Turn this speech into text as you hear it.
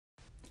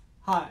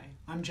Hi,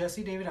 I'm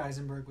Jesse David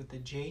Eisenberg with the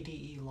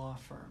JDE Law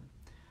Firm.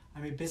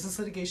 I'm a business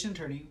litigation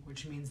attorney,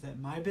 which means that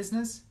my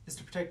business is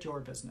to protect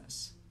your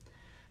business.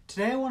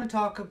 Today I want to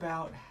talk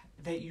about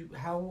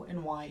how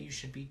and why you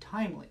should be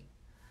timely.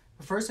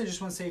 But first, I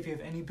just want to say if you have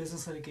any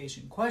business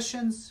litigation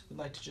questions, would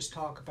like to just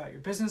talk about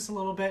your business a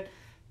little bit,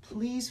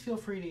 please feel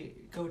free to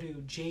go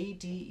to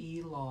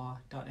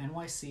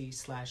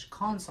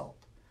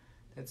jdelaw.nyc/consult.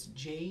 That's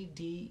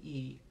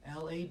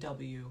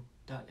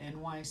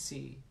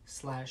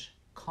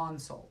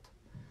jdelaw.nyc/consult.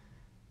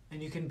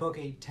 And you can book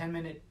a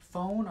 10-minute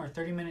phone or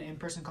 30-minute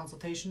in-person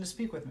consultation to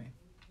speak with me.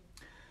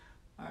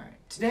 All right.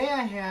 Today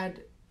I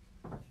had,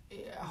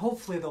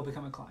 hopefully they'll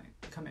become a client,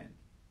 come in.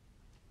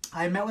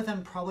 I met with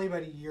them probably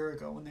about a year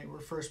ago when they were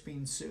first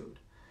being sued.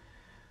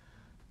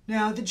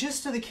 Now, the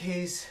gist of the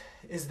case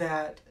is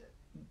that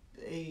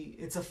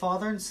it's a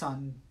father and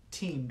son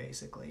team,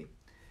 basically.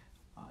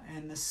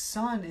 And the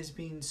son is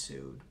being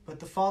sued,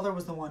 but the father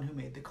was the one who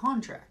made the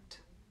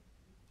contract.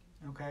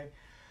 Okay?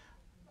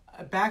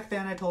 Back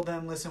then, I told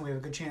them, listen, we have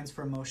a good chance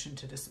for a motion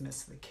to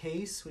dismiss the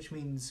case, which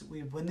means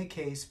we win the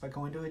case by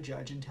going to a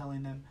judge and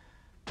telling them,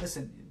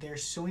 listen, they're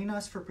suing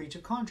us for breach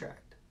of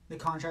contract. The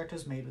contract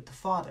was made with the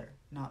father,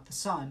 not the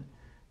son,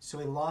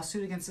 so a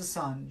lawsuit against the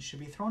son should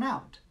be thrown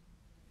out.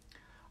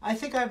 I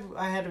think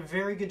I had a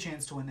very good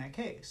chance to win that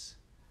case.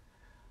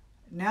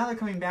 Now they're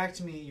coming back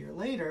to me a year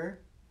later.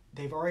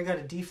 They've already got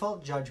a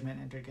default judgment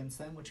entered against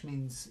them, which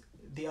means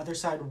the other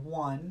side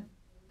won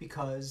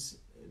because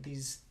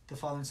the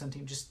father and son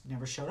team just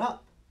never showed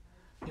up.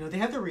 You know, they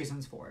have their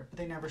reasons for it, but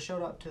they never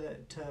showed up to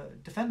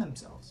defend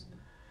themselves.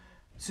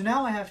 So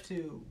now I have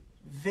to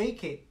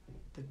vacate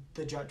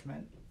the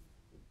judgment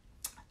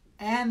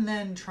and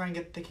then try and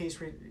get the case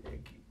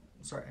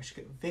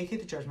vacate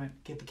the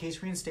judgment, get the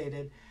case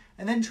reinstated,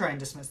 and then try and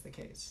dismiss the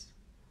case.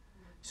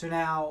 So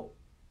now,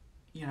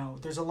 you know,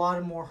 there's a lot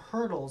of more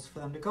hurdles for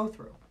them to go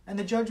through. And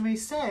the judge may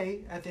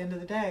say, at the end of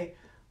the day,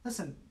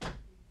 listen,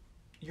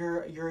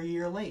 you're a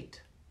year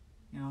late.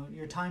 You know,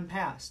 your time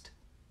passed.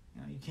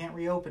 You know, you can't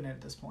reopen it at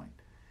this point.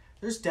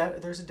 There's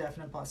a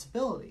definite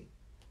possibility.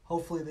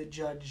 Hopefully the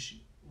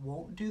judge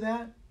won't do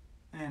that.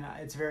 And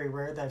it's very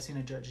rare that I've seen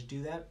a judge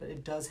do that, but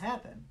it does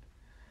happen.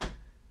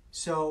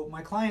 So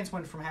my clients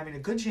went from having a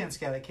good chance to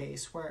get a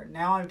case where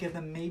now I give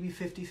them maybe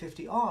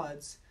 50-50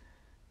 odds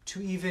to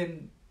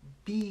even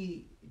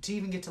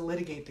get to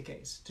litigate the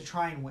case, to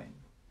try and win.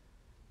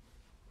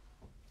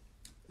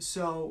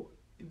 So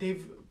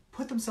they've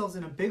put themselves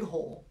in a big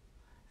hole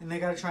and they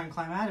got to try and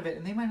climb out of it,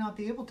 and they might not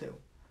be able to.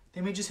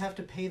 They may just have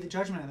to pay the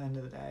judgment at the end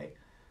of the day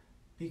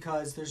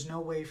because there's no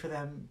way for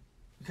them,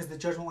 because the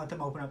judge won't let them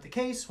open up the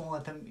case,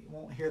 won't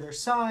hear their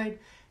side,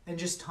 and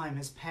just time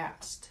has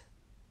passed.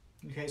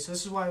 Okay, so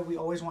this is why we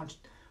always want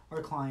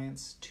our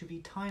clients to be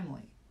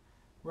timely,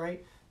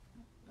 right?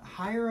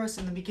 Hire us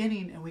in the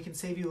beginning and we can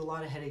save you a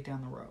lot of headache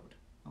down the road,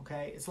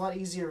 okay? It's a lot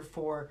easier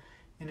for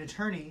an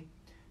attorney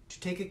to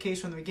take a case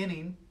from the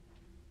beginning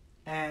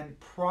and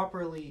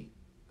properly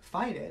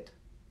fight it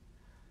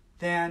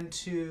than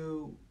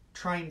to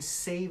try and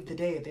save the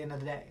day at the end of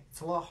the day.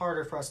 It's a lot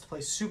harder for us to play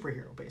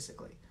superhero,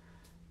 basically.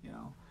 You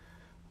know,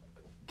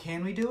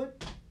 can we do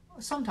it?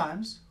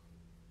 Sometimes,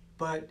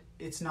 but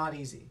it's not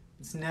easy.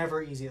 It's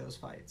never easy, those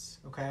fights,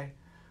 okay?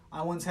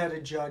 I once had a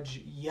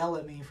judge yell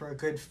at me for a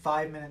good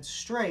 5 minutes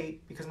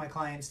straight because my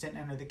clients didn't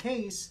enter the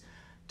case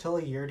till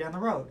a year down the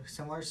road.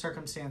 Similar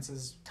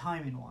circumstances,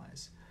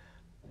 timing-wise.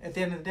 At the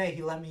end of the day,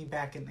 he let me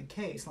back in the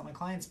case, let my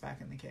clients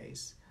back in the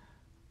case,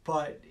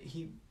 but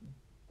he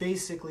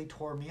basically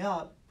tore me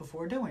up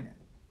before doing it.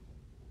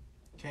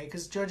 Okay,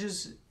 because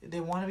judges,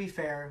 they want to be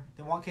fair,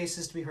 they want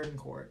cases to be heard in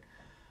court,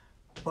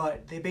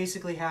 but they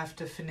basically have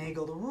to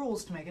finagle the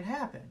rules to make it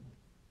happen.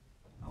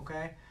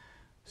 Okay,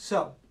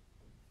 so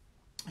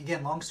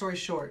again, long story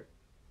short,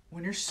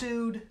 when you're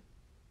sued,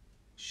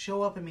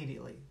 show up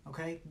immediately.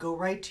 Okay, go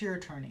right to your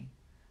attorney,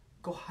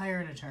 go hire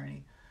an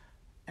attorney,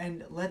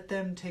 and let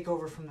them take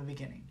over from the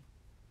beginning.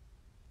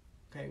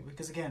 Okay,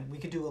 because again, we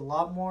could do a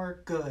lot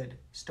more good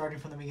starting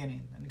from the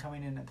beginning than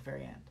coming in at the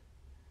very end.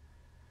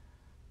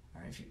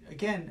 All right,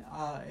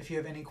 if you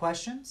have any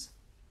questions,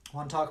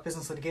 want to talk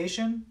business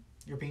litigation,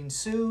 you're being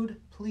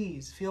sued,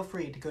 please feel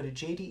free to go to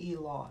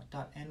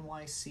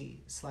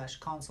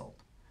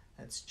jdelaw.nyc/consult.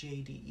 That's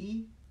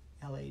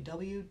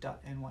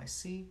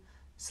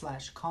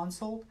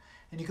jdelaw.nyc/consult.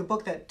 And you can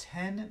book that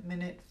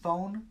 10-minute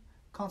phone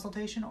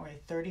consultation or a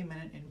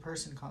 30-minute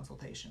in-person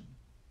consultation.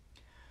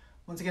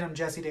 Once again, I'm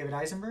Jesse David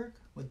Eisenberg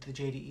with the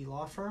JDE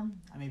Law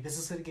Firm. I'm a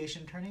business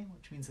litigation attorney,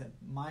 which means that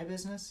my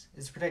business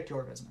is to protect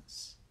your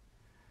business.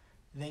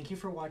 Thank you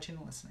for watching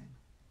and listening.